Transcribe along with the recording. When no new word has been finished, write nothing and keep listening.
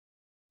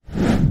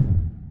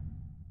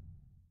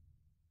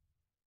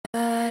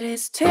But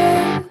it's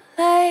too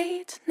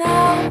late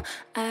now.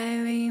 I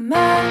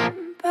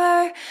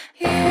remember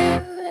you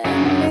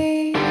and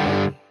me,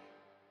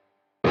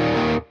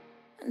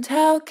 and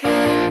how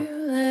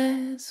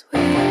careless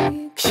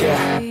we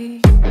could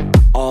be.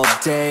 All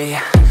day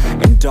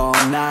and all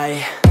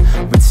night,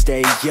 we'd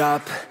stay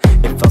up,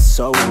 it felt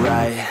so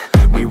right.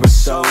 We were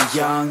so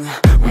young,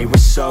 we were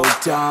so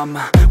dumb.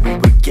 We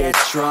would get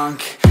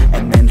drunk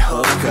and then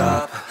hook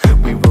up.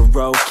 We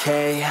were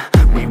okay,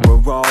 we were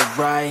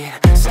alright,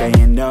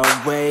 staying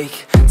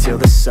awake till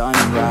the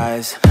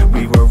sunrise.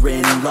 We were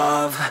in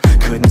love,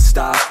 couldn't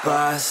stop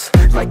us,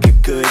 like a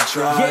good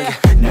drug,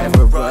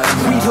 never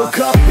enough. We'd hook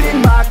up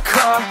in my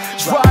car,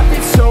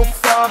 driving so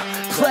far,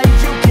 play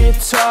your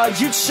guitar,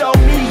 you'd show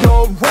me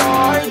your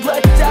art.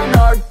 Let down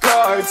our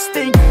guards,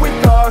 think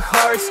with our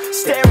hearts,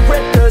 stare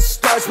at the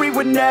stars. We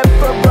were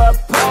never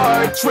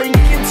apart,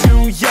 drinking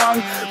too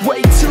young,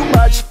 way too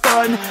much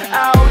fun,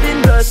 out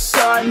in the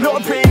sun,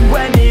 open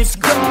when it's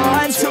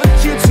gone. Took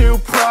you to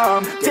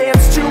prom,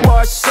 dance to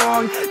our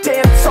song,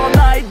 dance all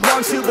night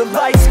long till the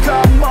lights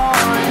come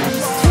on.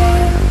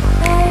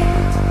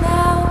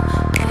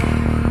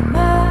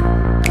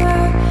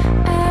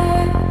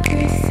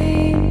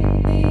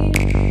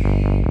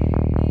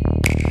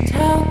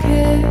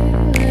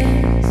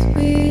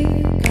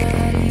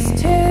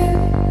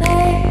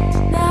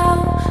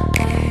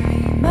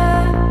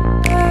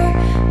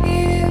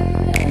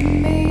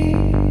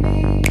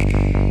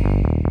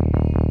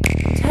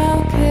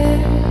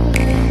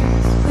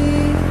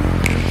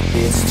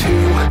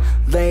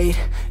 Late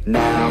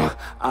now,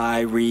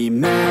 I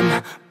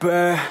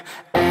remember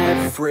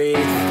everything,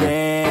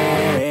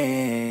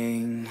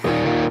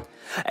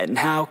 and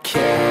how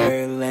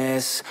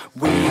careless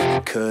we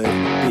could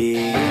be,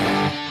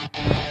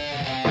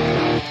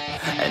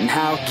 and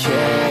how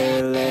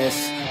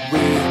careless we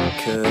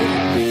could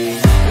be,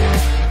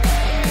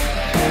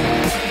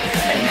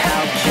 and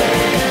how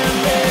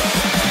careless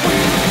we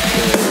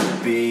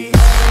could be.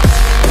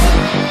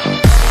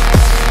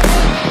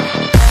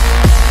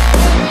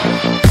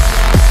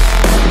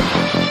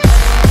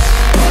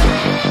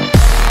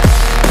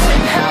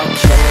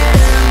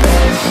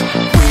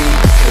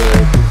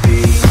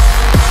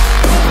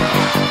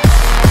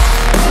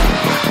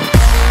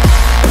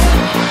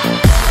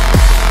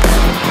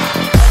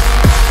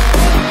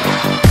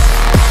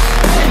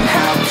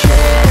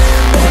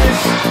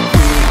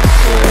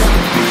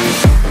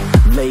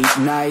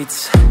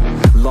 Nights,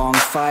 long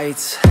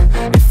fights,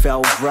 it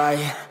felt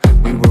right,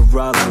 we were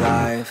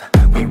alive.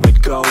 We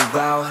would go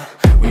out,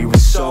 we were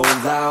so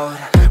loud,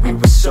 we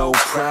were so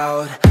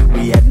proud,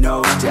 we had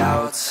no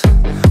doubts.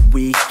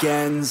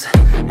 Weekends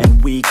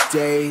and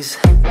weekdays,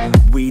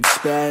 we'd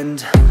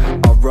spend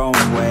our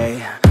own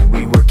way.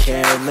 We were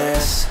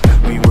careless,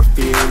 we were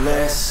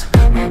fearless,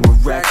 we were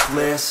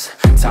reckless,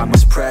 time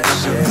was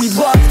precious. We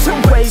loved to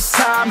waste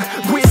time,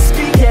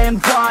 whiskey and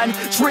wine,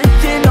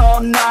 drinking all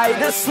night,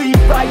 asleep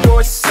by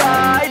your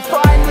side.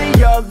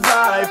 Finally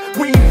alive,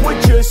 we would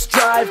just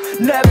drive,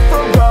 never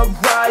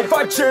arrive.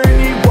 Our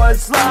journey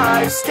was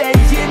live,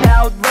 staying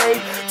out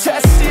late,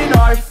 testing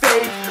our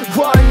fate,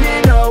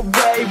 running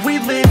away. We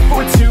live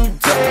for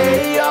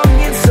today,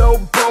 young and so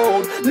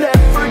bold,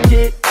 never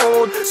get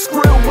old.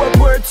 Screw what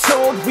we're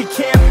told, we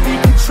can't be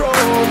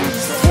controlled.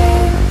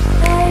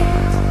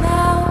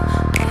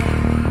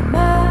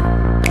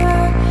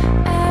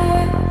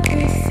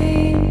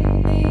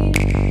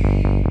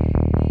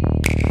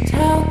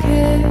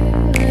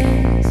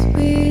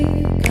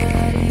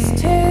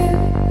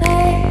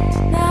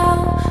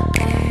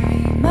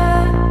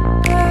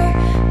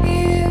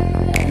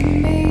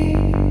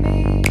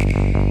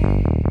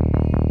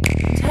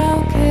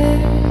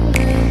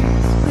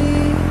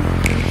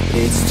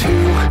 It's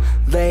too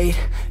late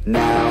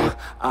now,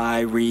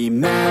 I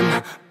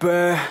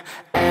remember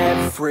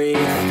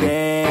everything,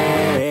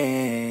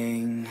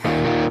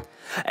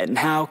 and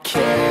how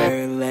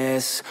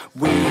careless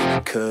we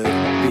could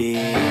be,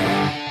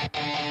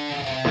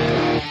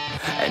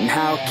 and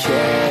how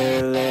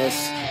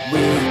careless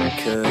we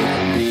could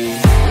be.